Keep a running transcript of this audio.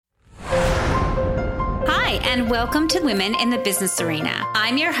and welcome to Women in the Business Arena.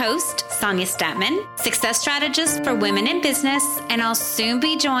 I'm your host, Sonia Statman, success strategist for women in business, and I'll soon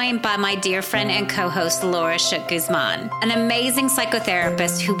be joined by my dear friend and co-host, Laura Shook Guzman, an amazing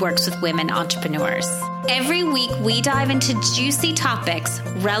psychotherapist who works with women entrepreneurs. Every week, we dive into juicy topics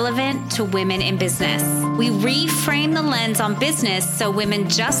relevant to women in business. We reframe the lens on business so women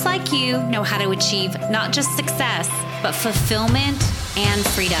just like you know how to achieve not just success, but fulfillment and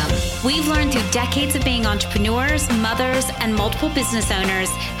freedom. We've learned through decades of being entrepreneurs, mothers, and multiple business owners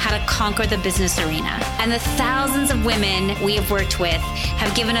how to conquer the business arena. And the thousands of women we have worked with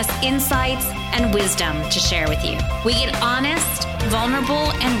have given us insights and wisdom to share with you. We get honest,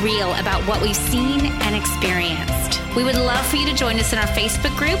 vulnerable, and real about what we've seen and experienced. We would love for you to join us in our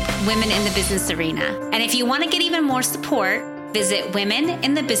Facebook group, Women in the Business Arena. And if you want to get even more support, visit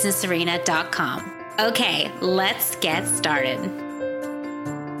womeninthebusinessarena.com. Okay, let's get started.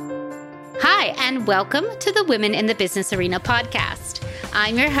 Hi, and welcome to the Women in the Business Arena podcast.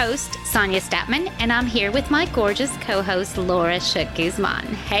 I'm your host, Sonia Statman, and I'm here with my gorgeous co-host, Laura Shook Guzman.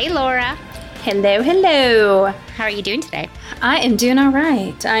 Hey, Laura. Hello, hello. How are you doing today? I am doing all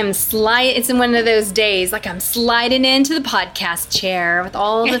right. It's in one of those days, like I'm sliding into the podcast chair with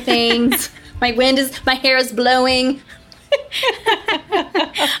all the things. My hair is blowing.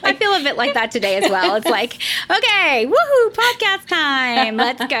 I feel a bit like that today as well. It's like, okay, woohoo, podcast time.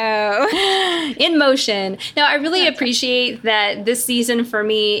 Let's go. In motion. Now, I really appreciate that this season for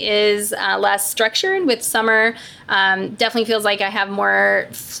me is less structured. With summer, definitely feels like I have more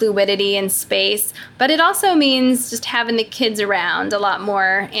fluidity and space. But it also means just having the kids around a lot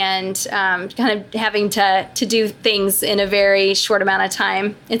more and kind of having to do things in a very short amount of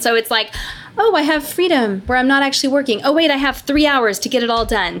time. And so it's like, oh, I have freedom where I'm not actually working. Oh, wait, I have 3 hours to get it all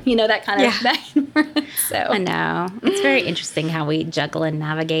done. You know, that kind of thing. So I know. It's very interesting how we juggle and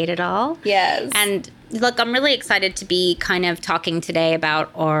navigate it all. Yes. And look, I'm really excited to be kind of talking today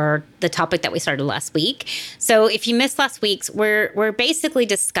about the topic that we started last week. So if you missed last week's, we're basically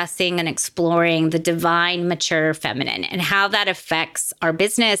discussing and exploring the divine, mature feminine and how that affects our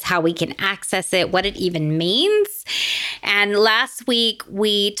business, how we can access it, what it even means. And last week,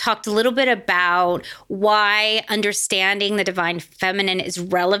 we talked a little bit about why understanding the divine feminine is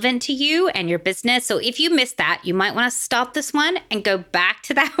relevant to you and your business. So if you missed that, you might want to stop this one and go back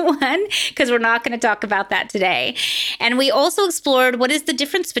to that one because we're not going to talk about that today. And we also explored what is the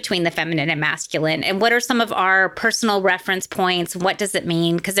difference between the feminine and masculine and what are some of our personal reference points. What does it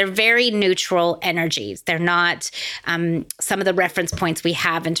mean? Because they're very neutral energies. They're not some of the reference points we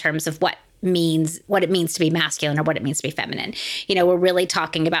have in terms of what it means to be masculine or what it means to be feminine. You know, we're really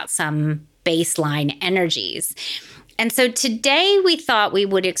talking about some baseline energies. And so today we thought we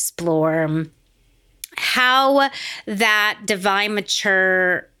would explore how that divine,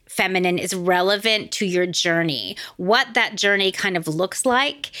 mature feminine is relevant to your journey, what that journey kind of looks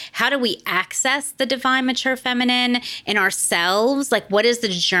like. How do we access the divine, mature feminine in ourselves? Like, what is the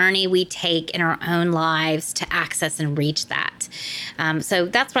journey we take in our own lives to access and reach that? So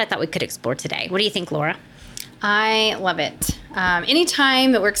that's what I thought we could explore today. What do you think, Laura? I love it.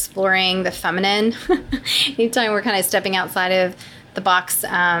 Anytime that we're exploring the feminine, anytime we're kind of stepping outside of the box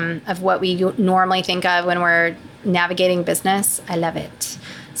of what we normally think of when we're navigating business, I love it.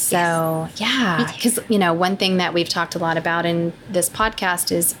 So, yeah, because, you know, one thing that we've talked a lot about in this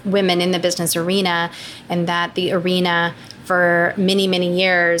podcast is women in the business arena, and that the arena for many, many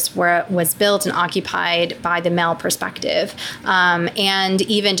years was built and occupied by the male perspective, and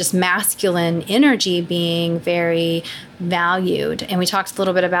even just masculine energy being very valued. And we talked a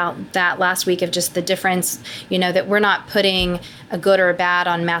little bit about that last week of just the difference, you know, that we're not putting a good or a bad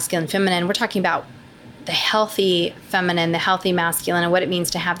on masculine and feminine. We're talking about the healthy feminine, the healthy masculine, and what it means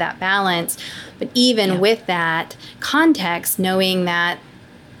to have that balance. But even with that context, knowing that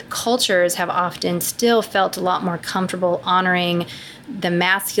the cultures have often still felt a lot more comfortable honoring the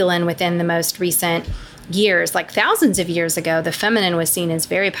masculine within the most recent years, like thousands of years ago, the feminine was seen as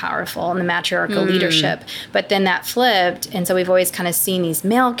very powerful in the matriarchal leadership. But then that flipped. And so we've always kind of seen these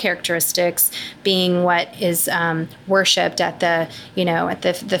male characteristics being what is worshipped at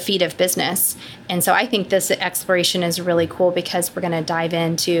the feet of business. And so I think this exploration is really cool because we're going to dive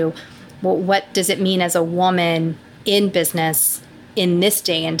into, well, what does it mean as a woman in business in this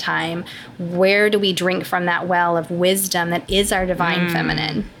day and time? Where do we drink from that well of wisdom that is our divine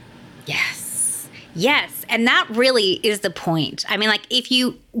feminine? Yes. And that really is the point. I mean, like, if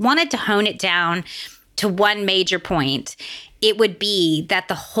you wanted to hone it down to one major point, it would be that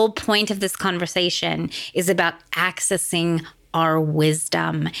the whole point of this conversation is about accessing our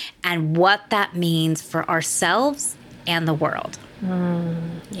wisdom and what that means for ourselves and the world.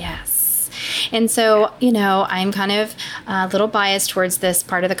 Yes. And so, I'm kind of a little biased towards this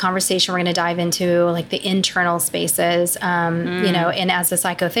part of the conversation. We're going to dive into like the internal spaces, and as a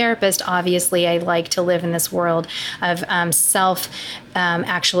psychotherapist, obviously I like to live in this world of self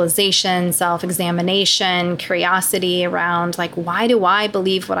actualization, self-examination, curiosity around like, why do I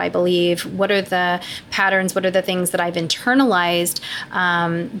believe what I believe? What are the patterns? What are the things that I've internalized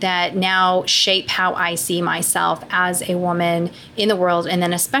that now shape how I see myself as a woman in the world, and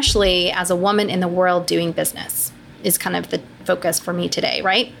then especially as a woman in the world doing business is kind of the focus for me today,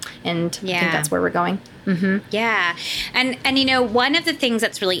 right? And I think that's where we're going. Mm-hmm. Yeah. And one of the things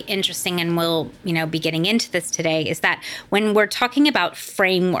that's really interesting, and we'll, be getting into this today, is that when we're talking about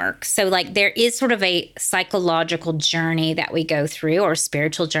framework, so like there is sort of a psychological journey that we go through, or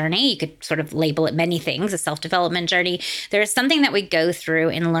spiritual journey. You could sort of label it many things, a self-development journey. There is something that we go through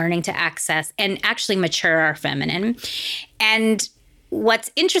in learning to access and actually mature our feminine. And what's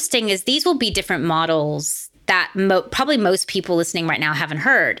interesting is these will be different models that probably most people listening right now haven't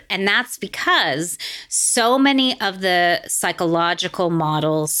heard. And that's because so many of the psychological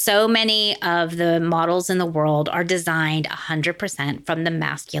models, so many of the models in the world are designed 100% from the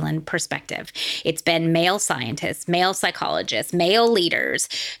masculine perspective. It's been male scientists, male psychologists, male leaders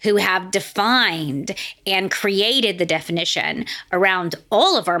who have defined and created the definition around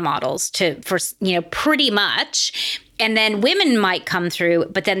all of our models for pretty much. And then women might come through,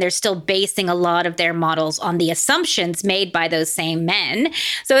 but then they're still basing a lot of their models on the assumptions made by those same men.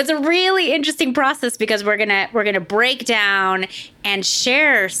 So it's a really interesting process, because we're gonna break down and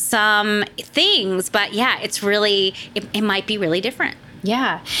share some things. But yeah, it's really it might be really different.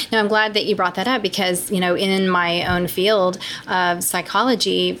 Yeah. No, I'm glad that you brought that up, because, in my own field of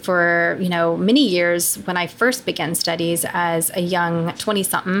psychology for, many years, when I first began studies as a young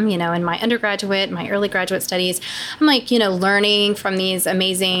 20-something, in my undergraduate, my early graduate studies, I'm like, learning from these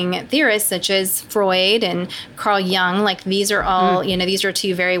amazing theorists such as Freud and Carl Jung. Like these are all, these are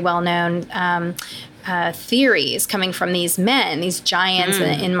two very well-known theories coming from these men, these giants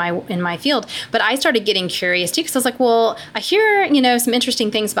in my field. But I started getting curious too, because I was like, well, I hear some interesting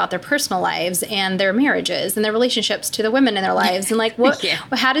things about their personal lives and their marriages and their relationships to the women in their lives, and like what,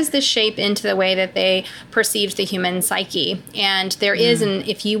 how does this shape into the way that they perceive the human psyche? And there is, and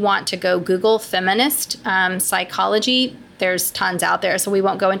if you want to go Google feminist psychology, there's tons out there, so we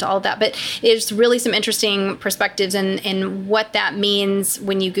won't go into all of that. But it's really some interesting perspectives, and what that means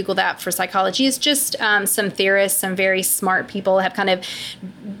when you Google that for psychology is just some theorists, some very smart people have kind of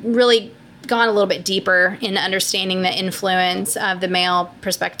really gone a little bit deeper in understanding the influence of the male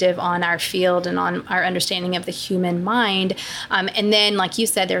perspective on our field and on our understanding of the human mind. And then, like you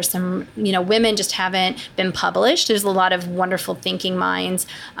said, there's some, women just haven't been published. There's a lot of wonderful thinking minds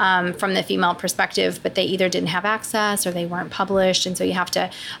from the female perspective, but they either didn't have access or they weren't published. And so you have to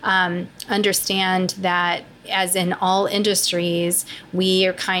understand that, as in all industries, we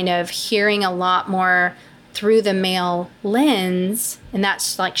are kind of hearing a lot more through the male lens, and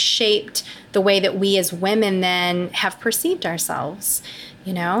that's like shaped the way that we as women then have perceived ourselves,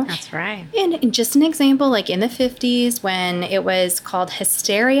 That's right. And just an example, like in the 50s, when it was called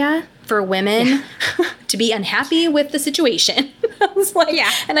hysteria for women to be unhappy with the situation. I was like,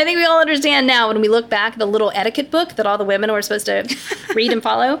 and I think we all understand now when we look back at the little etiquette book that all the women were supposed to read and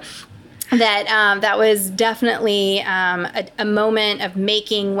follow, that was definitely a moment of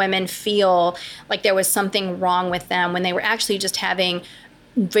making women feel like there was something wrong with them, when they were actually just having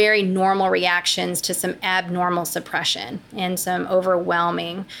very normal reactions to some abnormal suppression and some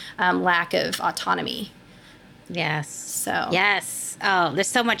overwhelming lack of autonomy. Yes. So. Yes. Oh, there's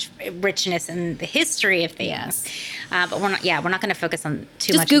so much richness in the history of things. But we're not going to focus on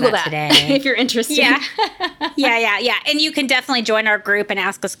too much Google of that today. If you're interested. Yeah. And you can definitely join our group and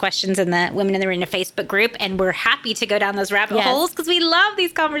ask us questions in the Women in the Arena Facebook group. And we're happy to go down those rabbit holes, because we love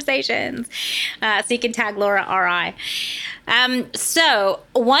these conversations. So you can tag Laura RI. So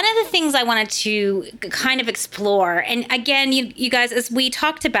one of the things I wanted to kind of explore, and again, you guys, as we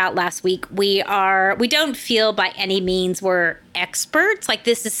talked about last week, we don't feel by any means we're experts. Like,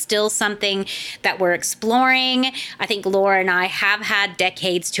 this is still something that we're exploring. I think Laura and I have had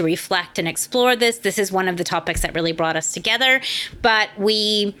decades to reflect and explore this. This is one of the topics that really brought us together. But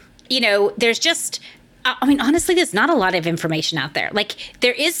there's just, honestly, there's not a lot of information out there. Like,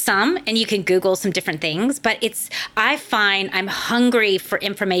 there is some, and you can Google some different things, but I find I'm hungry for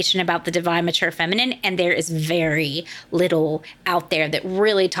information about the divine mature feminine, and there is very little out there that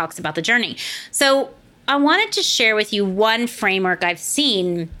really talks about the journey. So I wanted to share with you one framework I've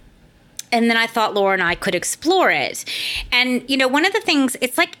seen, and then I thought Laura and I could explore it. And, one of the things,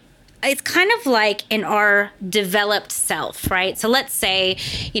 it's kind of like in our developed self, right? So let's say,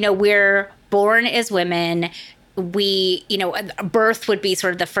 we're born as women. We, birth would be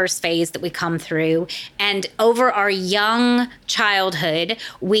sort of the first phase that we come through. And over our young childhood,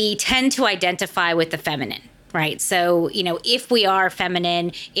 we tend to identify with the feminine. Right. So, if we are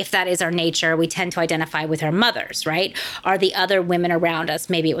feminine, if that is our nature, we tend to identify with our mothers, right? Or the other women around us.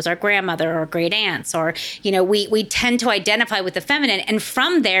 Maybe it was our grandmother or great aunts, or, we tend to identify with the feminine. And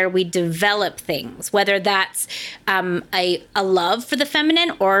from there, we develop things, whether that's a love for the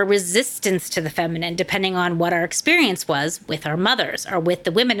feminine or a resistance to the feminine, depending on what our experience was with our mothers or with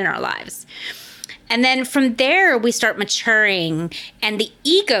the women in our lives. And then from there, we start maturing and the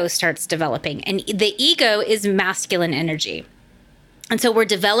ego starts developing. And the ego is masculine energy. And so we're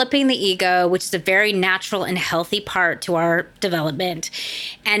developing the ego, which is a very natural and healthy part to our development.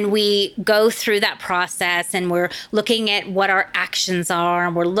 And we go through that process and we're looking at what our actions are.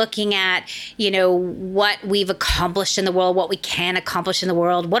 And we're looking at, what we've accomplished in the world, what we can accomplish in the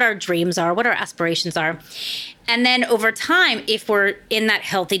world, what our dreams are, what our aspirations are. And then over time, if we're in that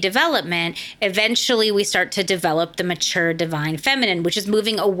healthy development, eventually we start to develop the mature divine feminine, which is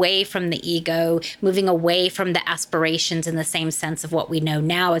moving away from the ego, moving away from the aspirations in the same sense of what we know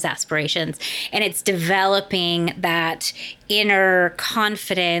now as aspirations. And it's developing that inner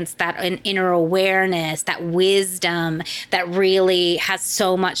confidence, that inner awareness, that wisdom that really has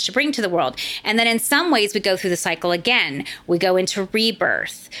so much to bring to the world. And then in some ways, we go through the cycle again. We go into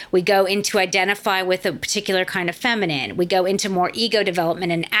rebirth. We go into identify with a particular kind of feminine. We go into more ego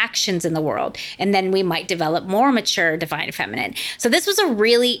development and actions in the world. And then we might develop more mature divine feminine. So this was a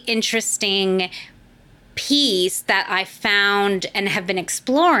really interesting piece that I found and have been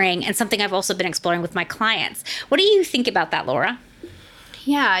exploring, and something I've also been exploring with my clients. What do you think about that, Laura?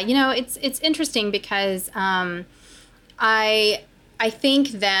 Yeah, it's interesting because I think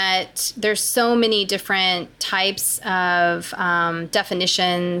that there's so many different types of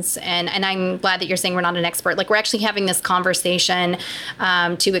definitions, and I'm glad that you're saying we're not an expert. Like, we're actually having this conversation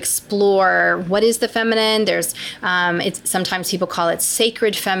to explore what is the feminine. There's sometimes people call it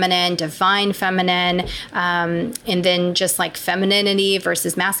sacred feminine, divine feminine, and then just like femininity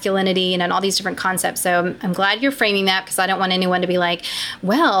versus masculinity, and all these different concepts. So I'm glad you're framing that, because I don't want anyone to be like,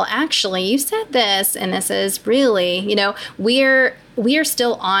 well, actually, you said this, and this is really, we are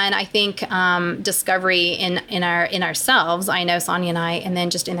still on, I think, discovery in ourselves. I know Sonia and I, and then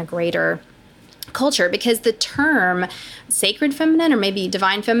just in a greater culture, because the term sacred feminine or maybe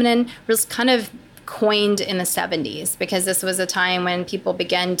divine feminine was kind of coined in the 70s, because this was a time when people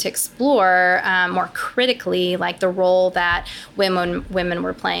began to explore more critically, like the role that women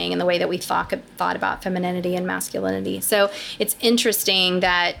were playing and the way that we thought about femininity and masculinity. So it's interesting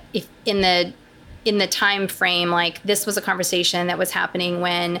that if in the time frame, like, this was a conversation that was happening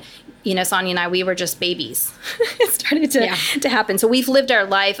when, Sonia and I, we were just babies. It started to happen. So we've lived our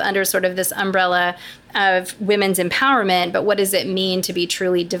life under sort of this umbrella of women's empowerment, but what does it mean to be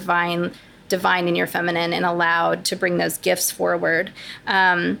truly divine in your feminine and allowed to bring those gifts forward?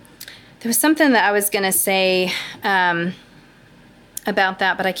 There was something that I was going to say about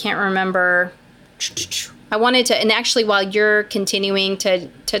that, but I can't remember. I wanted to, and actually while you're continuing to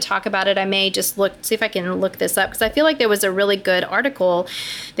talk about it, I may just see if I can look this up, because I feel like there was a really good article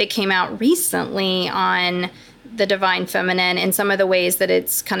that came out recently on the divine feminine and some of the ways that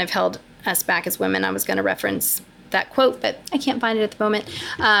it's kind of held us back as women. I was going to reference that quote, but I can't find it at the moment.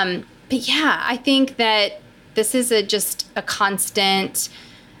 But yeah, I think that this is just a constant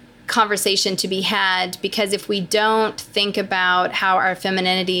conversation to be had, because if we don't think about how our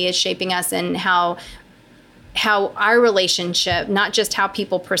femininity is shaping us and how our relationship, not just how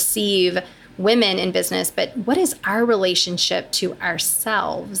people perceive women in business, but what is our relationship to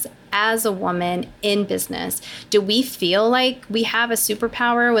ourselves as a woman in business? Do we feel like we have a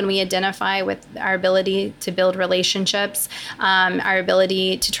superpower when we identify with our ability to build relationships, our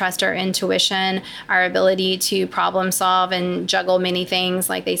ability to trust our intuition, our ability to problem solve and juggle many things?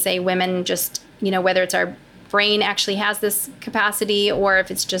 Like they say, women just, whether it's our brain actually has this capacity, or if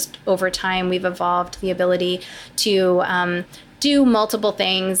it's just over time we've evolved the ability to do multiple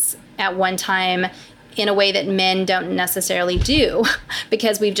things at one time in a way that men don't necessarily do,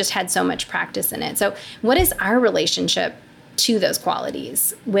 because we've just had so much practice in it. So what is our relationship to those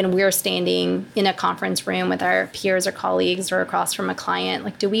qualities when we're standing in a conference room with our peers or colleagues or across from a client?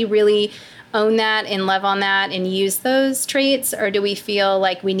 Like, do we really own that and love on that and use those traits, or do we feel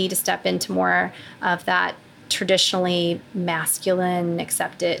like we need to step into more of that traditionally masculine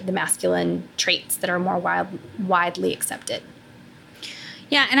the masculine traits that are more widely accepted?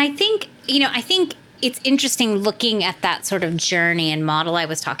 Yeah, and I think it's interesting looking at that sort of journey and model I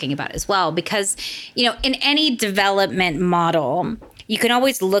was talking about as well, because, in any development model, you can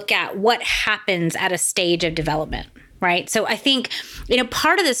always look at what happens at a stage of development. Right. So I think,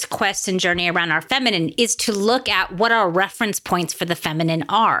 part of this quest and journey around our feminine is to look at what our reference points for the feminine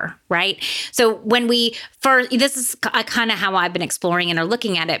are. Right. So when this is kind of how I've been exploring and are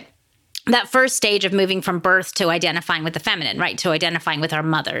looking at it. That first stage of moving from birth to identifying with the feminine, right? To identifying with our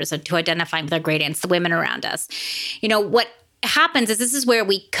mothers, or to identifying with our great aunts, the women around us. What happens is this is where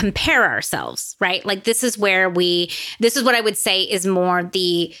we compare ourselves, right? Like this is what I would say is more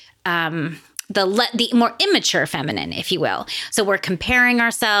the more immature feminine, if you will. So we're comparing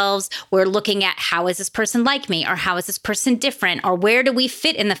ourselves. We're looking at, how is this person like me? Or how is this person different? Or where do we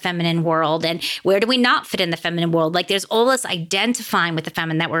fit in the feminine world? And where do we not fit in the feminine world? Like there's all this identifying with the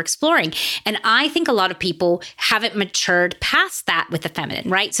feminine that we're exploring. And I think a lot of people haven't matured past that with the feminine,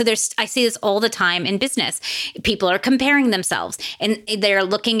 right? So I see this all the time in business. People are comparing themselves and they're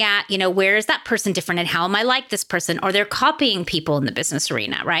looking at, where is that person different and how am I like this person? Or they're copying people in the business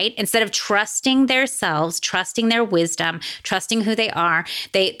arena, right? Instead of trusting their selves, trusting their wisdom, trusting who they are,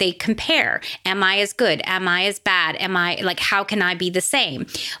 they compare. Am I as good? Am I as bad? How can I be the same?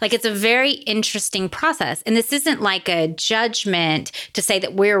 Like it's a very interesting process. And this isn't like a judgment to say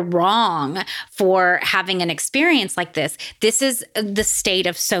that we're wrong for having an experience like this. This is the state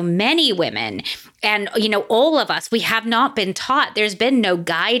of so many women. And, all of us, we have not been taught. There's been no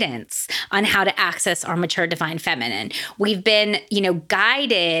guidance on how to access our mature divine feminine. We've been,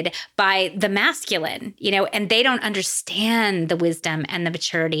 guided by the masculine, and they don't understand the wisdom and the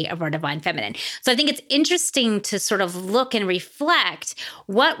maturity of our divine feminine. So I think it's interesting to sort of look and reflect,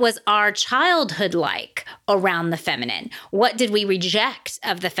 what was our childhood like around the feminine? What did we reject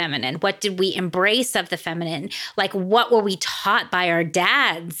of the feminine? What did we embrace of the feminine? Like what were we taught by our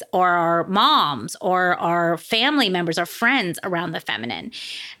dads or our moms or our family members, our friends around the feminine?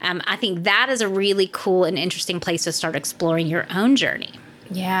 I think that is a really cool and interesting place to start exploring your own journey.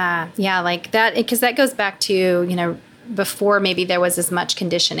 Yeah, like that, because that goes back to, before maybe there was as much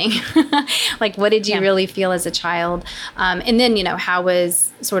conditioning. Like, what did you really feel as a child? And then, how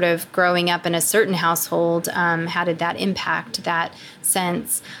was sort of growing up in a certain household, how did that impact that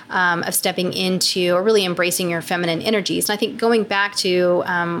sense of stepping into or really embracing your feminine energies? And I think going back to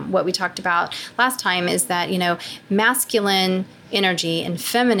what we talked about last time is that, masculine energy and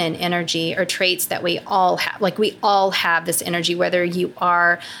feminine energy are traits that we all have. Like we all have this energy, whether you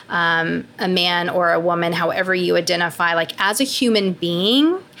are a man or a woman, however you identify. Like as a human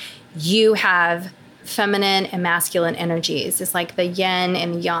being, you have feminine and masculine energies. It's like the yin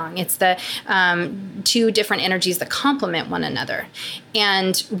and yang. It's the two different energies that complement one another.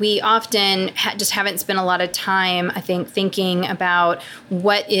 And we often just haven't spent a lot of time, I think, thinking about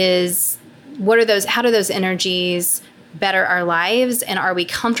how do those energies better our lives, and are we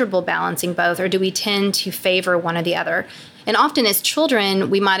comfortable balancing both, or do we tend to favor one or the other? And often as children,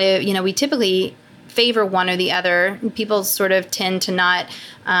 we might have, we typically favor one or the other. People sort of tend to not,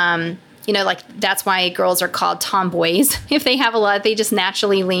 that's why girls are called tomboys. If they have they just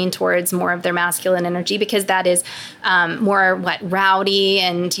naturally lean towards more of their masculine energy, because that is more rowdy,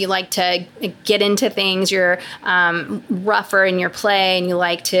 and you like to get into things. You're rougher in your play, and you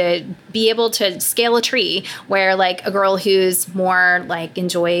like to be able to scale a tree, where like a girl who's more like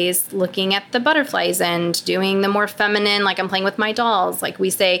enjoys looking at the butterflies and doing the more feminine, like I'm playing with my dolls. Like we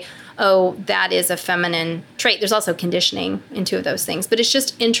say, oh, that is a feminine trait. There's also conditioning in two of those things. But it's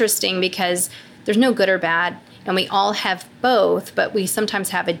just interesting because there's no good or bad, and we all have both, but we sometimes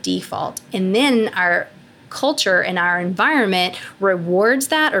have a default. And then our culture and our environment rewards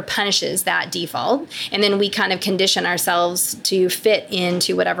that or punishes that default. And then we kind of condition ourselves to fit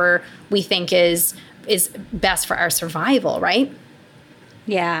into whatever we think is best for our survival, right?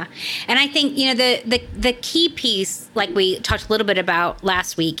 Yeah. And I think, the key piece, like we talked a little bit about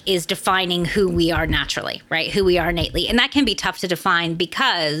last week, is defining who we are naturally, right? Who we are innately. And that can be tough to define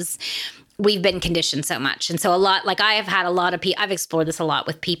because we've been conditioned so much. And so I've explored this a lot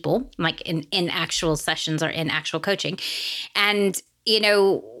with people, like in actual sessions or in actual coaching. And,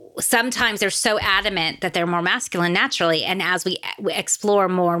 sometimes they're so adamant that they're more masculine naturally. And as we explore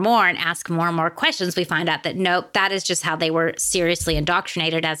more and more and ask more and more questions, we find out that nope, that is just how they were seriously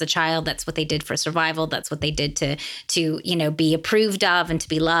indoctrinated as a child. That's what they did for survival. That's what they did to be approved of and to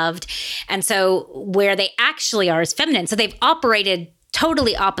be loved. And so where they actually are is feminine. So they've operated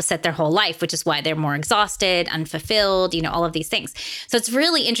totally opposite their whole life, which is why they're more exhausted, unfulfilled, all of these things. So it's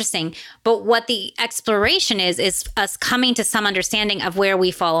really interesting. But what the exploration is us coming to some understanding of where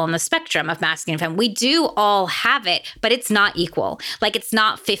we fall on the spectrum of masculine and feminine. We do all have it, but it's not equal. Like it's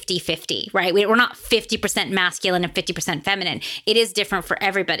not 50-50, right? We're not 50% masculine and 50% feminine. It is different for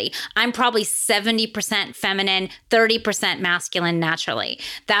everybody. I'm probably 70% feminine, 30% masculine naturally.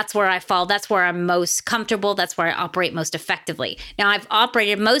 That's where I fall. That's where I'm most comfortable. That's where I operate most effectively. Now, I've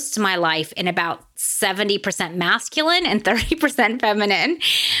operated most of my life in about 70% masculine and 30% feminine.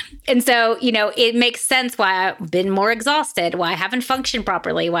 And so, it makes sense why I've been more exhausted, why I haven't functioned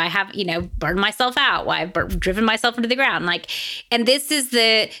properly, why I have, burned myself out, why I've driven myself into the ground. And this is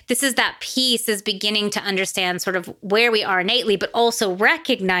that piece is beginning to understand sort of where we are innately, but also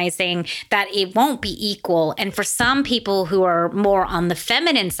recognizing that it won't be equal. And for some people who are more on the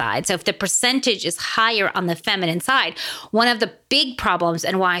feminine side, so if the percentage is higher on the feminine side, one of the big problems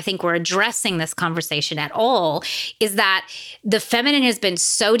and why I think we're addressing this conversation at all is that the feminine has been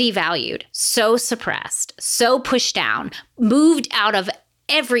so devalued, so suppressed, so pushed down, moved out of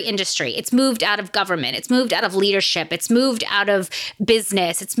every industry. It's moved out of government. It's moved out of leadership. It's moved out of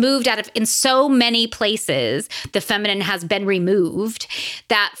business. It's moved out of, in so many places, the feminine has been removed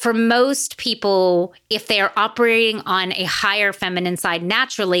that for most people, if they are operating on a higher feminine side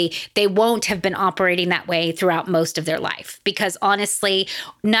naturally, they won't have been operating that way throughout most of their life. Because honestly,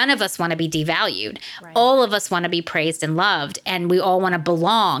 none of us want to be devalued. Right. All of us want to be praised and loved, and we all want to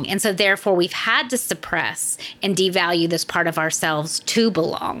belong. And so therefore, we've had to suppress and devalue this part of ourselves to belong.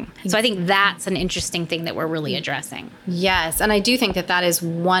 So I think that's an interesting thing that we're really addressing. Yes. And I do think that is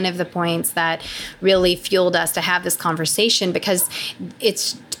one of the points that really fueled us to have this conversation, because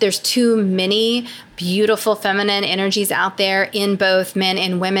there's too many beautiful feminine energies out there in both men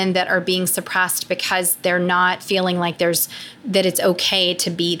and women that are being suppressed because they're not feeling like that it's okay to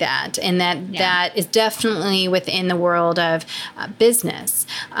be that. And that is definitely within the world of business,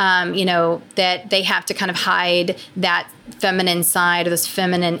 that they have to kind of hide that feminine side or those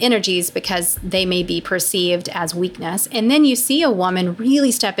feminine energies because they may be perceived as weakness. And then you see a woman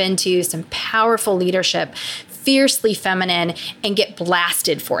really step into some powerful leadership, fiercely feminine, and get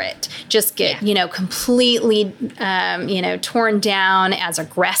blasted for it. Just get, completely, torn down as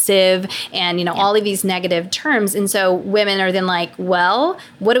aggressive and, all of these negative terms. And so women are then like, well,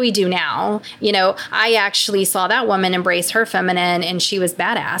 what do we do now? I actually saw that woman embrace her feminine and she was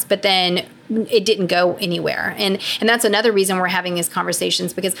badass, but then it didn't go anywhere. And that's another reason we're having these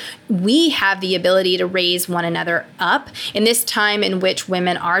conversations, because we have the ability to raise one another up in this time in which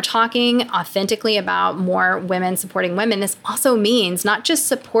women are talking authentically about more women supporting women. This also means not just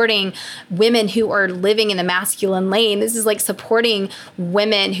supporting women who are living in the masculine lane. This is like supporting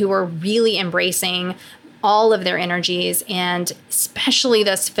women who are really embracing all of their energies, and especially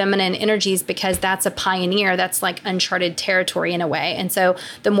those feminine energies, because that's a pioneer. That's like uncharted territory in a way. And so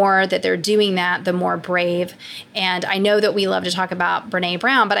the more that they're doing that, the more brave. And I know that we love to talk about Brené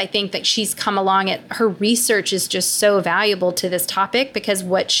Brown, but I think that she's come along her research is just so valuable to this topic, because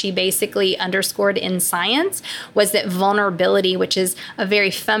what she basically underscored in science was that vulnerability, which is a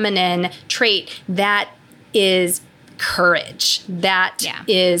very feminine trait, that is courage, that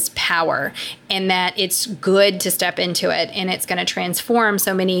is power, and that it's good to step into it, and it's going to transform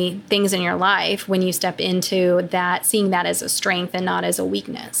so many things in your life when you step into that, seeing that as a strength and not as a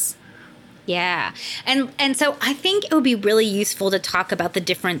weakness. Yeah. And so I think it would be really useful to talk about the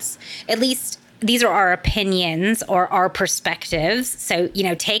difference, at least these are our opinions or our perspectives. So,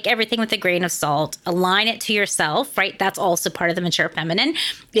 take everything with a grain of salt, align it to yourself, right? That's also part of the mature feminine,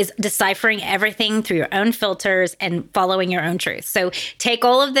 is deciphering everything through your own filters and following your own truth. So take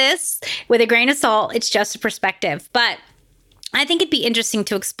all of this with a grain of salt. It's just a perspective. But I think it'd be interesting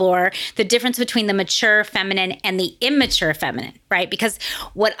to explore the difference between the mature feminine and the immature feminine, right? Because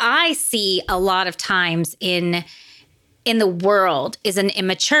what I see a lot of times in the world is an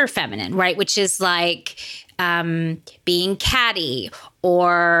immature feminine, right? Which is like being catty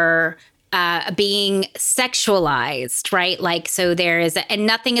or being sexualized, right? Like, so and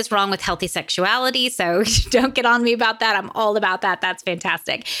nothing is wrong with healthy sexuality. So don't get on me about that. I'm all about that. That's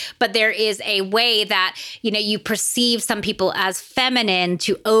fantastic. But there is a way that, you perceive some people as feminine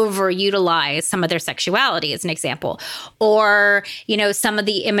to overutilize some of their sexuality, as an example. Or, some of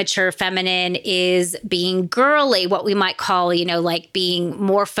the immature feminine is being girly, what we might call, like being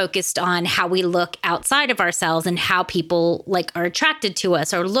more focused on how we look outside of ourselves and how people like are attracted to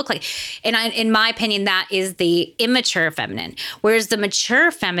us or look like. And in my opinion, that is the immature feminine. Whereas the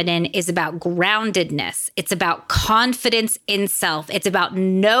mature feminine is about groundedness. It's about confidence in self. It's about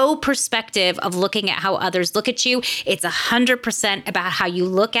no perspective of looking at how others look at you. It's 100% about how you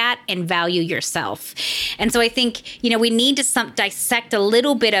look at and value yourself. And so I think, we need to dissect a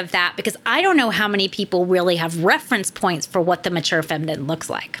little bit of that, because I don't know how many people really have reference points for what the mature feminine looks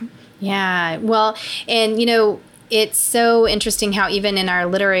like. Yeah. Well, and it's so interesting how even in our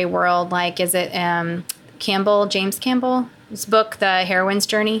literary world, like, is it James Campbell's book, The Heroine's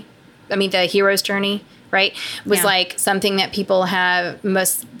Journey? The Hero's Journey, right? Was like something that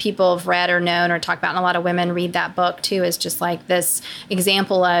most people have read or known or talked about. And a lot of women read that book too, is just like this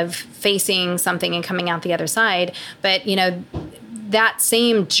example of facing something and coming out the other side. But, that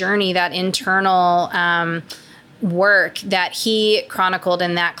same journey, that internal work that he chronicled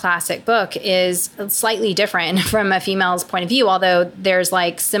in that classic book is slightly different from a female's point of view, although there's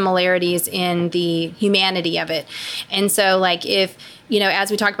like similarities in the humanity of it. And so like if,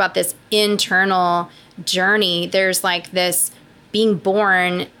 as we talk about this internal journey, there's like this being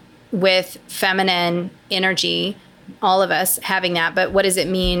born with feminine energy, all of us having that, but what does it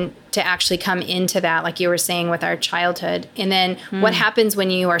mean to actually come into that, like you were saying, with our childhood? And then what happens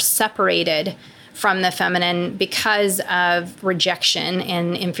when you are separated from the feminine because of rejection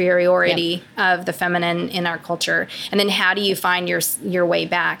and inferiority of the feminine in our culture? And then how do you find your way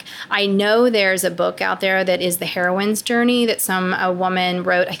back? I know there's a book out there that is The Heroine's Journey that a woman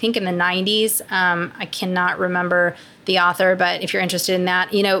wrote, I think in the 90s. I cannot remember the author, but if you're interested in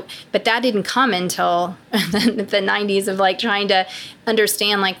that, but that didn't come until the 90s of like trying to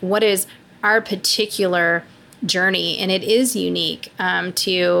understand like what is our particular journey. And it is unique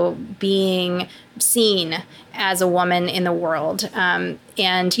to being seen as a woman in the world. And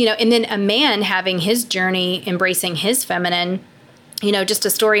then a man having his journey, embracing his feminine. Just a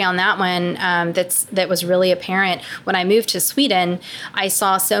story on that one that was really apparent. When I moved to Sweden, I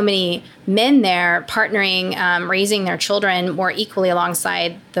saw so many men there partnering, raising their children more equally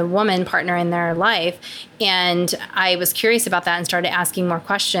alongside the woman partner in their life. And I was curious about that and started asking more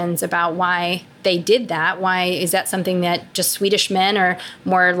questions about why they did that. Why is that something that just Swedish men are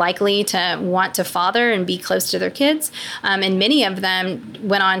more likely to want to father and be close to their kids? And many of them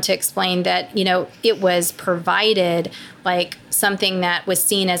went on to explain that, it was provided like something that was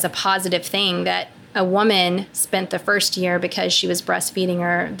seen as a positive thing, that a woman spent the first year because she was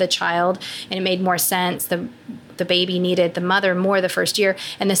breastfeeding the child, and it made more sense. The baby needed the mother more the first year,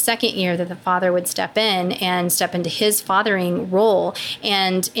 and the second year that the father would step into his fathering role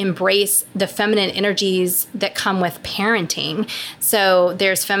and embrace the feminine energies that come with parenting. So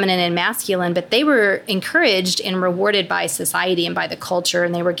there's feminine and masculine, but they were encouraged and rewarded by society and by the culture,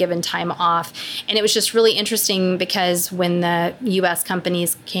 and they were given time off. And it was just really interesting because when the U.S.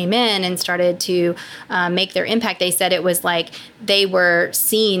 companies came in and started to make their impact, they said it was like they were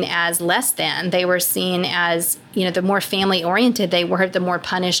seen as less than. They were seen as, the more family oriented they were, the more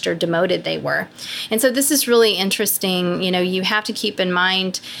punished or demoted they were. And so this is really interesting. You have to keep in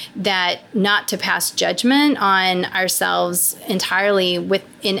mind that not to pass judgment on ourselves entirely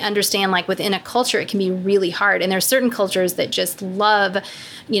and understand like within a culture, it can be really hard. And there are certain cultures that just love,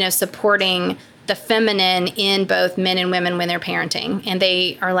 supporting the feminine in both men and women when they're parenting. And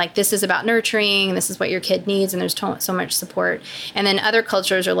they are like, this is about nurturing, this is what your kid needs, and there's so much support. And then other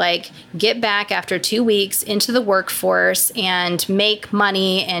cultures are like, get back after 2 weeks into the workforce and make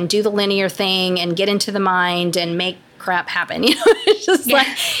money and do the linear thing and get into the mind and make crap happen. It's just like,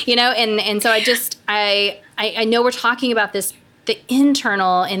 and so I know we're talking about the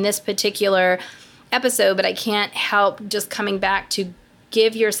internal in this particular episode, but I can't help just coming back to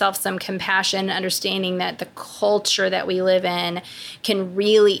give yourself some compassion, understanding that the culture that we live in can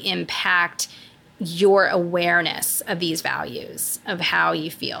really impact your awareness of these values, of how you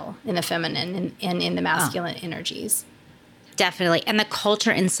feel in the feminine and in the masculine energies. Definitely. And the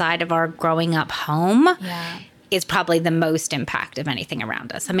culture inside of our growing up home is probably the most impact of anything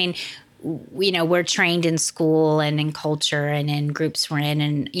around us. I mean, we're trained in school and in culture and in groups we're in,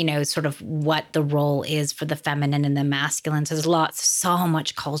 and, sort of what the role is for the feminine and the masculine. So there's so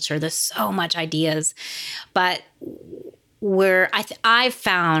much culture, there's so much ideas, but I've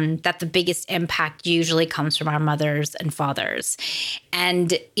found that the biggest impact usually comes from our mothers and fathers.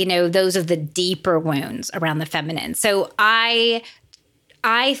 And, those are the deeper wounds around the feminine. So I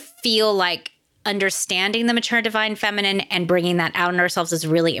feel like understanding the mature divine feminine and bringing that out in ourselves is a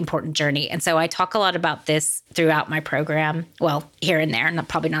really important journey. And so I talk a lot about this throughout my program. Well, here and there,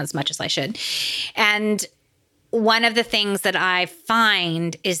 probably not as much as I should. And one of the things that I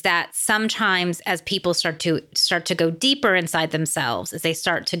find is that sometimes as people start to go deeper inside themselves, as they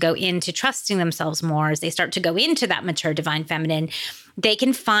start to go into trusting themselves more, as they start to go into that mature divine feminine, they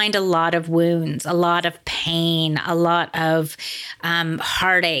can find a lot of wounds, a lot of pain, a lot of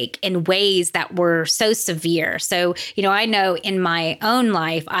heartache in ways that were so severe. So, I know in my own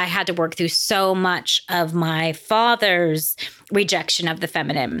life, I had to work through so much of my father's rejection of the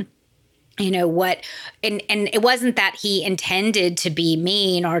feminine. And it wasn't that he intended to be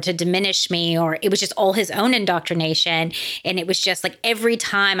mean or to diminish me, or it was just all his own indoctrination. And it was just like every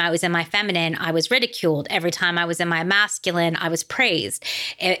time I was in my feminine, I was ridiculed. Every time I was in my masculine, I was praised.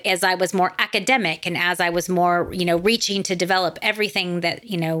 As I was more academic and as I was more, reaching to develop everything that,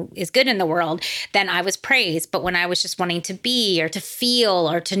 is good in the world, then I was praised. But when I was just wanting to be or to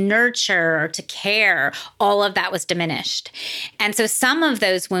feel or to nurture or to care, all of that was diminished. And so some of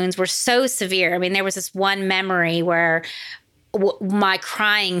those wounds were so severe. I mean, there was this one memory where my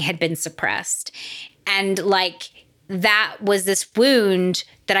crying had been suppressed. And that was this wound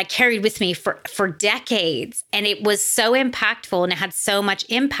that I carried with me for decades. And it was so impactful, and it had so much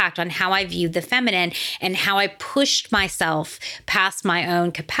impact on how I viewed the feminine and how I pushed myself past my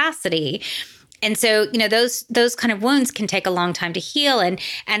own capacity. And so, those kind of wounds can take a long time to heal. And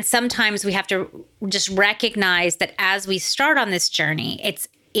sometimes we have to just recognize that as we start on this journey, it's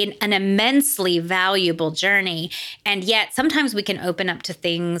in an immensely valuable journey. And yet sometimes we can open up to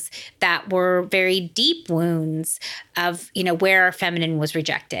things that were very deep wounds of, where our feminine was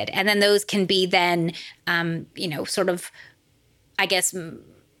rejected. And then those can be then, sort of, I guess,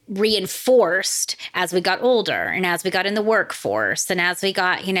 reinforced as we got older and as we got in the workforce and as we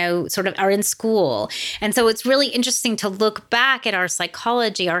got, sort of are in school. And so it's really interesting to look back at our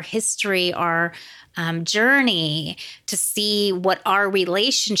psychology, our history, our journey to see what our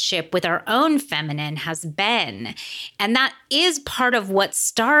relationship with our own feminine has been. And that is part of what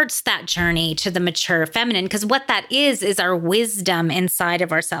starts that journey to the mature feminine, because what that is our wisdom inside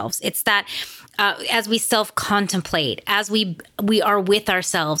of ourselves. It's that as we self-contemplate, as we are with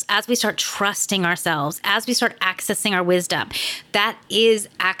ourselves, as we start trusting ourselves, as we start accessing our wisdom, that is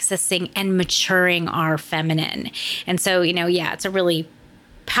accessing and maturing our feminine. And so, it's a really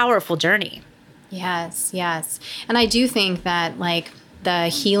powerful journey. Yes. And I do think that the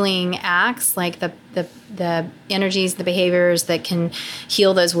healing acts, the energies, the behaviors that can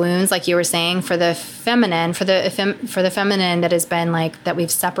heal those wounds, like you were saying, for the feminine, for the feminine that has been that we've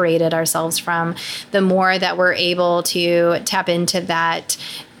separated ourselves from, the more that we're able to tap into that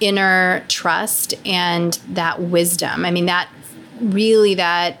inner trust and that wisdom. I mean, that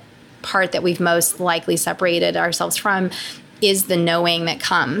part that we've most likely separated ourselves from is the knowing that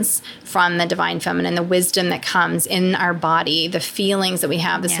comes from the divine feminine, the wisdom that comes in our body, the feelings that we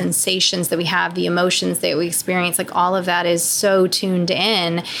have, the sensations that we have, the emotions that we experience, all of that is so tuned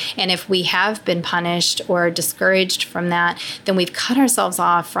in. And if we have been punished or discouraged from that, then we've cut ourselves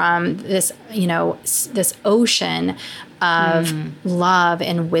off from this, this ocean of love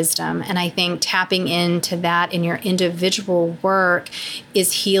and wisdom. And I think tapping into that in your individual work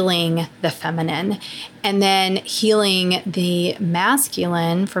is healing the feminine. And then healing the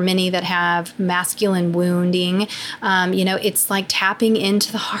masculine, for many that have masculine wounding, it's like tapping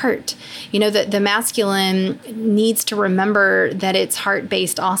into the heart. The masculine needs to remember that it's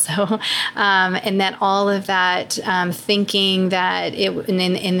heart-based also, and that all of that thinking that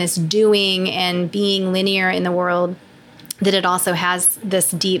in this doing and being linear in the world, that it also has this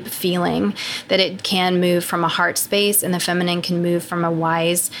deep feeling that it can move from a heart space, and the feminine can move from a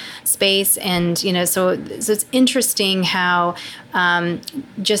wise space. And, so it's interesting how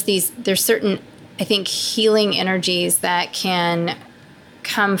there's certain, I think, healing energies that can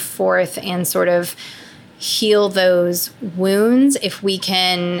come forth and sort of heal those wounds if we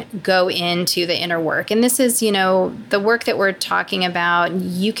can go into the inner work. And this is, the work that we're talking about,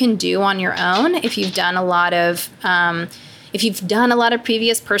 you can do on your own if you've done a lot of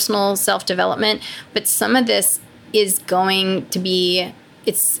previous personal self-development, but some of this is going to be,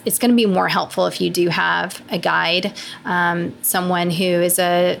 it's going to be more helpful if you do have a guide, someone who is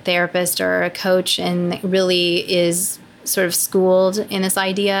a therapist or a coach and really is sort of schooled in this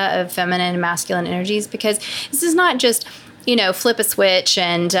idea of feminine and masculine energies, because this is not just, flip a switch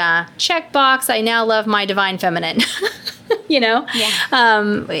and check box, I now love my divine feminine,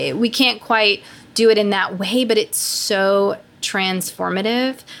 we can't quite do it in that way, but it's so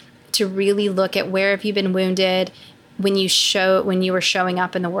transformative to really look at where have you been wounded when you were showing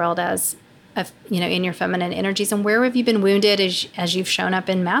up in the world as in your feminine energies, and where have you been wounded as you've shown up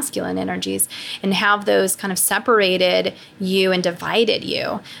in masculine energies, and have those kind of separated you and divided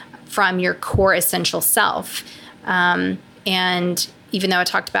you from your core essential self. And even though I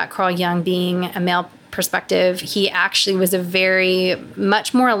talked about Carl Jung being a male perspective, he actually was a very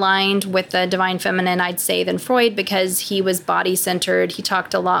much more aligned with the divine feminine, I'd say, than Freud, because he was body centered. He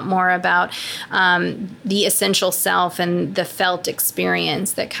talked a lot more about the essential self and the felt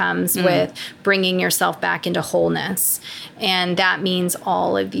experience that comes with bringing yourself back into wholeness. And that means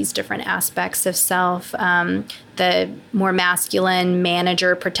all of these different aspects of self, the more masculine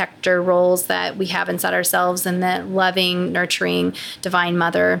manager, protector roles that we have inside ourselves, and the loving, nurturing divine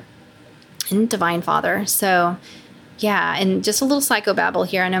mother and divine father. So yeah, and just a little psychobabble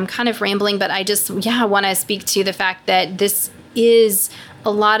here, and I'm kind of rambling, but I just want to speak to the fact that this is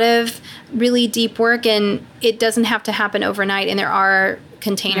a lot of really deep work, and it doesn't have to happen overnight. And there are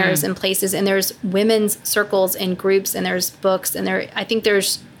containers and places, and there's women's circles and groups, and there's books, and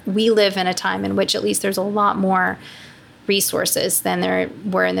we live in a time in which at least there's a lot more resources than there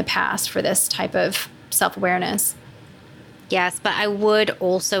were in the past for this type of self-awareness. Yes, but I would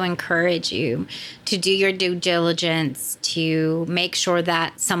also encourage you to do your due diligence to make sure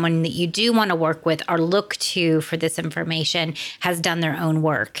that someone that you do want to work with or look to for this information has done their own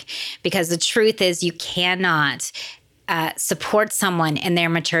work. Because the truth is, you cannot support someone in their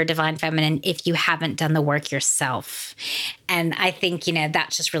mature divine feminine if you haven't done the work yourself. And I think,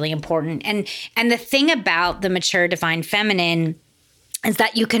 that's just really important. And the thing about the mature divine feminine is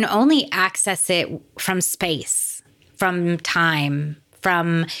that you can only access it from space, from time,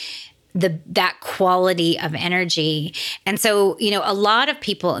 from that quality of energy. And so, a lot of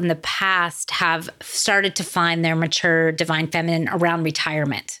people in the past have started to find their mature divine feminine around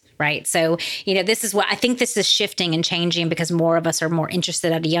retirement. Right. So, this is what I think this is shifting and changing because more of us are more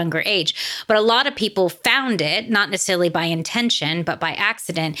interested at a younger age. But a lot of people found it, not necessarily by intention, but by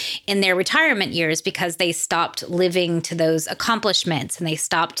accident in their retirement years because they stopped living to those accomplishments and they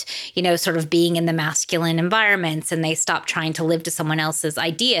stopped, sort of being in the masculine environments, and they stopped trying to live to someone else's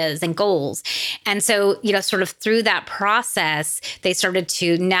ideas and goals. And so, sort of through that process, they started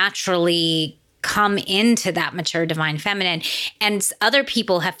to naturally come into that mature divine feminine. And other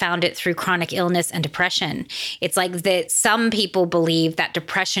people have found it through chronic illness and depression. It's like that some people believe that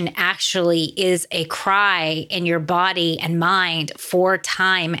depression actually is a cry in your body and mind for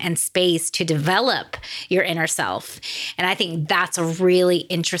time and space to develop your inner self. And I think that's a really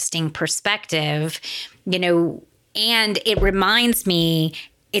interesting perspective, and it reminds me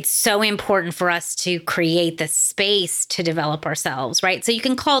it's so important for us to create the space to develop ourselves, right? So you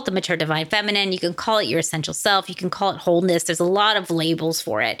can call it the mature divine feminine, you can call it your essential self, you can call it wholeness. There's a lot of labels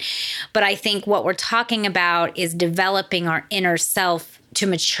for it. But I think what we're talking about is developing our inner self to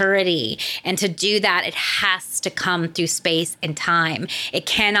maturity. And to do that, it has to come through space and time. It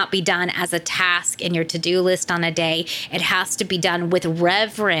cannot be done as a task in your to-do list on a day. It has to be done with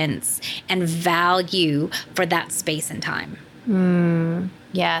reverence and value for that space and time.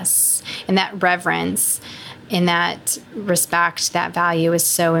 Yes. And that reverence and that respect, that value is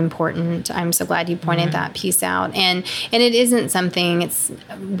so important. I'm so glad you pointed that piece out. And it isn't something, it's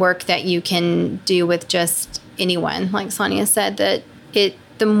work that you can do with just anyone. Like Sonia said, that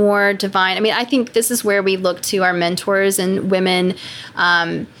the more divine, I think this is where we look to our mentors and women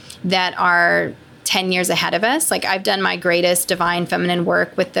that are 10 years ahead of us. Like I've done my greatest divine feminine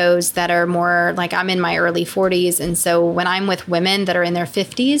work with those that are more like I'm in my early 40s. And so when I'm with women that are in their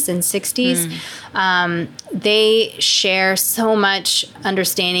 50s and 60s, they share so much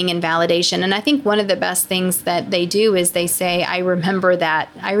understanding and validation. And I think one of the best things that they do is they say, I remember that.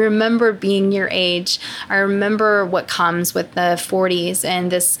 I remember being your age. I remember what comes with the 40s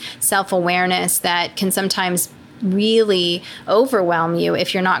and this self-awareness that can sometimes really overwhelm you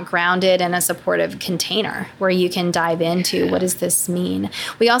if you're not grounded in a supportive container where you can dive into what does this mean.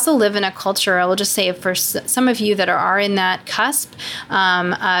 We also live in a culture, I will just say for some of you that are in that cusp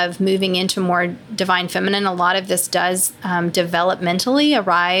of moving into more divine feminine, a lot of this does developmentally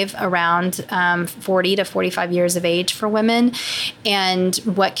arrive around 40 to 45 years of age for women. And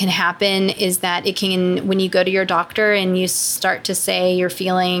what can happen is that it can, when you go to your doctor and you start to say you're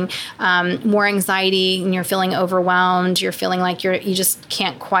feeling more anxiety and you're feeling overwhelmed, you're feeling like you just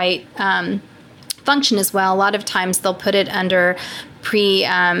can't quite function as well. A lot of times they'll put it under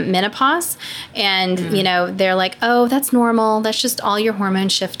pre-menopause and, they're like, oh, that's normal. That's just all your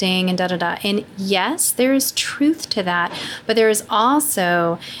hormones shifting and da-da-da. And yes, there is truth to that. But there is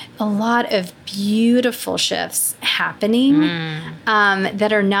also a lot of beautiful shifts happening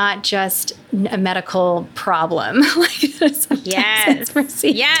that are not just a medical problem. Yes.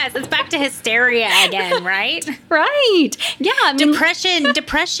 It's back to hysteria again, right? Right. Yeah.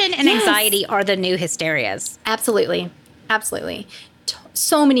 Depression and anxiety are the new hysterias. Absolutely.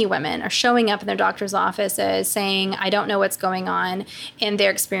 so many women are showing up in their doctor's offices saying, I don't know what's going on, and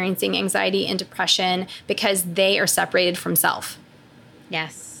they're experiencing anxiety and depression because they are separated from self.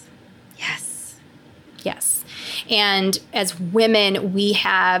 Yes. Yes. Yes. And as women, we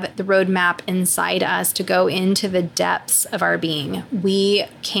have the roadmap inside us to go into the depths of our being. We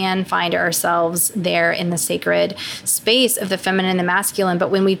can find ourselves there in the sacred space of the feminine and the masculine. But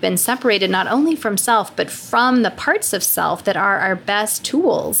when we've been separated, not only from self, but from the parts of self that are our best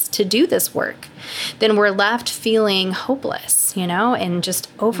tools to do this work, then we're left feeling hopeless, and just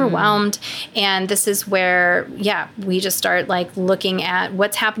overwhelmed. And this is where, we just start like looking at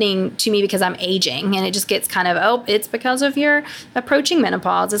what's happening to me because I'm aging. And it just gets kind of, it's because of your approaching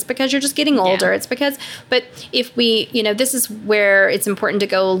menopause. It's because you're just getting older. Yeah. It's because, but if we, this is where it's important to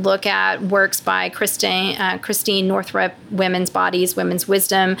go look at works by Christine Northrup, Women's Bodies, Women's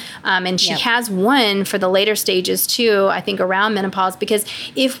Wisdom. And she has one for the later stages too, I think around menopause, because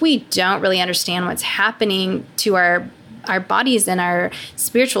if we don't really understand what's happening to our bodies and our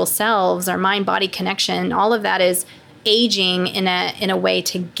spiritual selves, our mind-body connection, all of that is aging in a way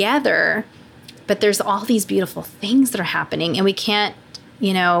together. But there's all these beautiful things that are happening, and we can't,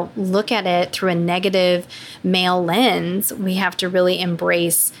 look at it through a negative male lens. We have to really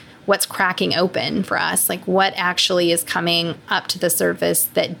embrace what's cracking open for us, like what actually is coming up to the surface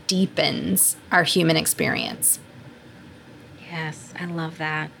that deepens our human experience. Yes, I love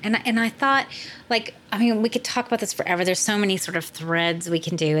that. And I thought, we could talk about this forever. There's so many sort of threads we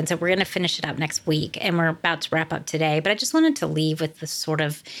can do. And so we're going to finish it up next week, and we're about to wrap up today. But I just wanted to leave with this sort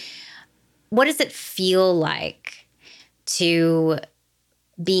of, what does it feel like to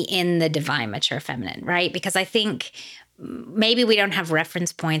be in the divine, mature feminine, right? Because I think maybe we don't have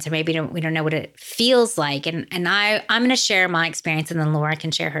reference points, or maybe we don't know what it feels like. And I'm going to share my experience, and then Laura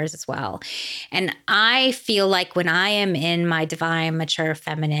can share hers as well. And I feel like when I am in my divine, mature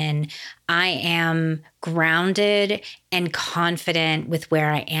feminine, I am grounded and confident with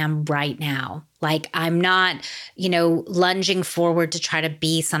where I am right now. Like I'm not, lunging forward to try to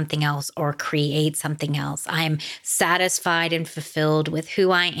be something else or create something else. I am satisfied and fulfilled with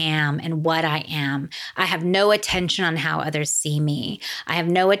who I am and what I am. I have no attention on how others see me. I have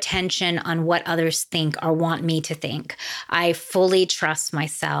no attention on what others think or want me to think. I fully trust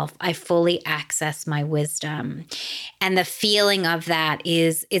myself. I fully access my wisdom. And the feeling of that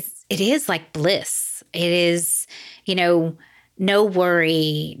it is like bliss. It is, no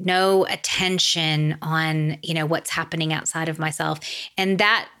worry, no attention on, what's happening outside of myself. And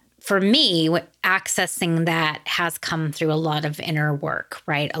that, for me, accessing that has come through a lot of inner work,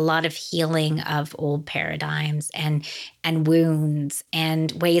 right? A lot of healing of old paradigms and wounds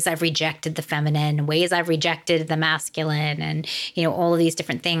and ways I've rejected the feminine, ways I've rejected the masculine, and, all of these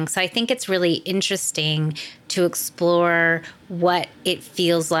different things. So I think it's really interesting to explore what it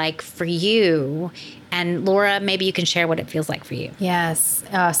feels like for you. And Laura, maybe you can share what it feels like for you. Yes.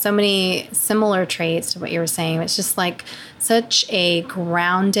 So many similar traits to what you were saying. It's just like such a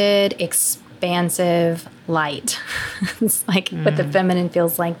grounded, expansive light. It's like what the feminine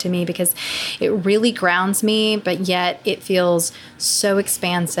feels like to me, because it really grounds me, but yet it feels so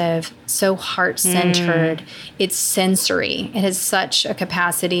expansive, so heart-centered. It's sensory. It has such a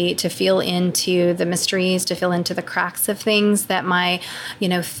capacity to feel into the mysteries, to feel into the cracks of things that my,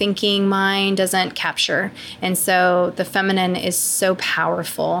 thinking mind doesn't capture. And so the feminine is so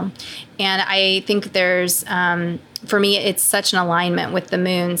powerful. And I think there's, for me, it's such an alignment with the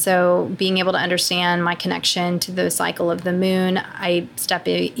moon. So being able to understand my connection to the cycle of the moon, I step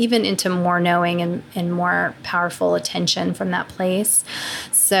even into more knowing and more powerful attention from that place.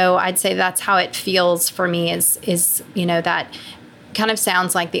 So I'd say that's how it feels for me is that kind of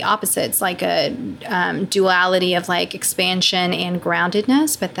sounds like the opposite. It's like a duality of like expansion and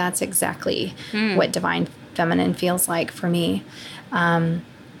groundedness, but that's exactly what divine feminine feels like for me.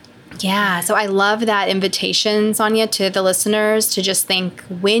 Yeah. So I love that invitation, Sonia, to the listeners to just think,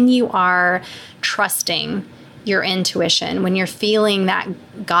 when you are trusting your intuition, when you're feeling that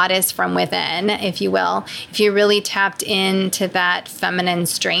goddess from within, if you will, if you're really tapped into that feminine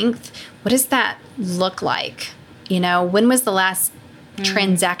strength, what does that look like? When was the last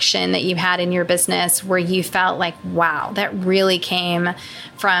transaction that you had in your business where you felt like, wow, that really came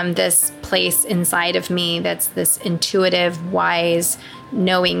from this place inside of me that's this intuitive, wise,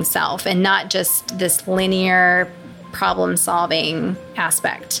 knowing self, and not just this linear problem-solving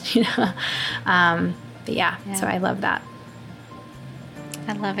aspect, But yeah, so I love that.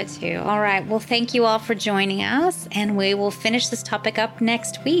 I love it too. All right. Well, thank you all for joining us, and we will finish this topic up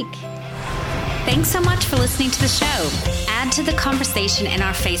next week. Thanks so much for listening to the show. Add to the conversation in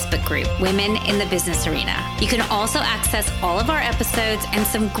our Facebook group, Women in the Business Arena. You can also access all of our episodes and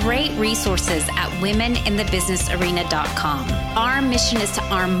some great resources at womeninthebusinessarena.com. Our mission is to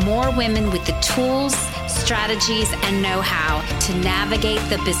arm more women with the tools, strategies, and know-how to navigate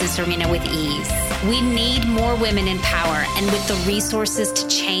the business arena with ease. We need more women in power and with the resources to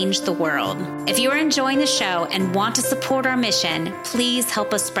change the world. If you are enjoying the show and want to support our mission, please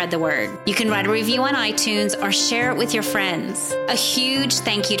help us spread the word. You can write a review on iTunes or share it with your friends. A huge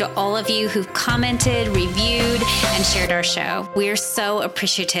thank you to all of you who've commented, reviewed, and shared our show. We're so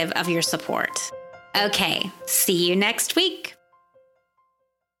appreciative of your support. Okay, see you next week.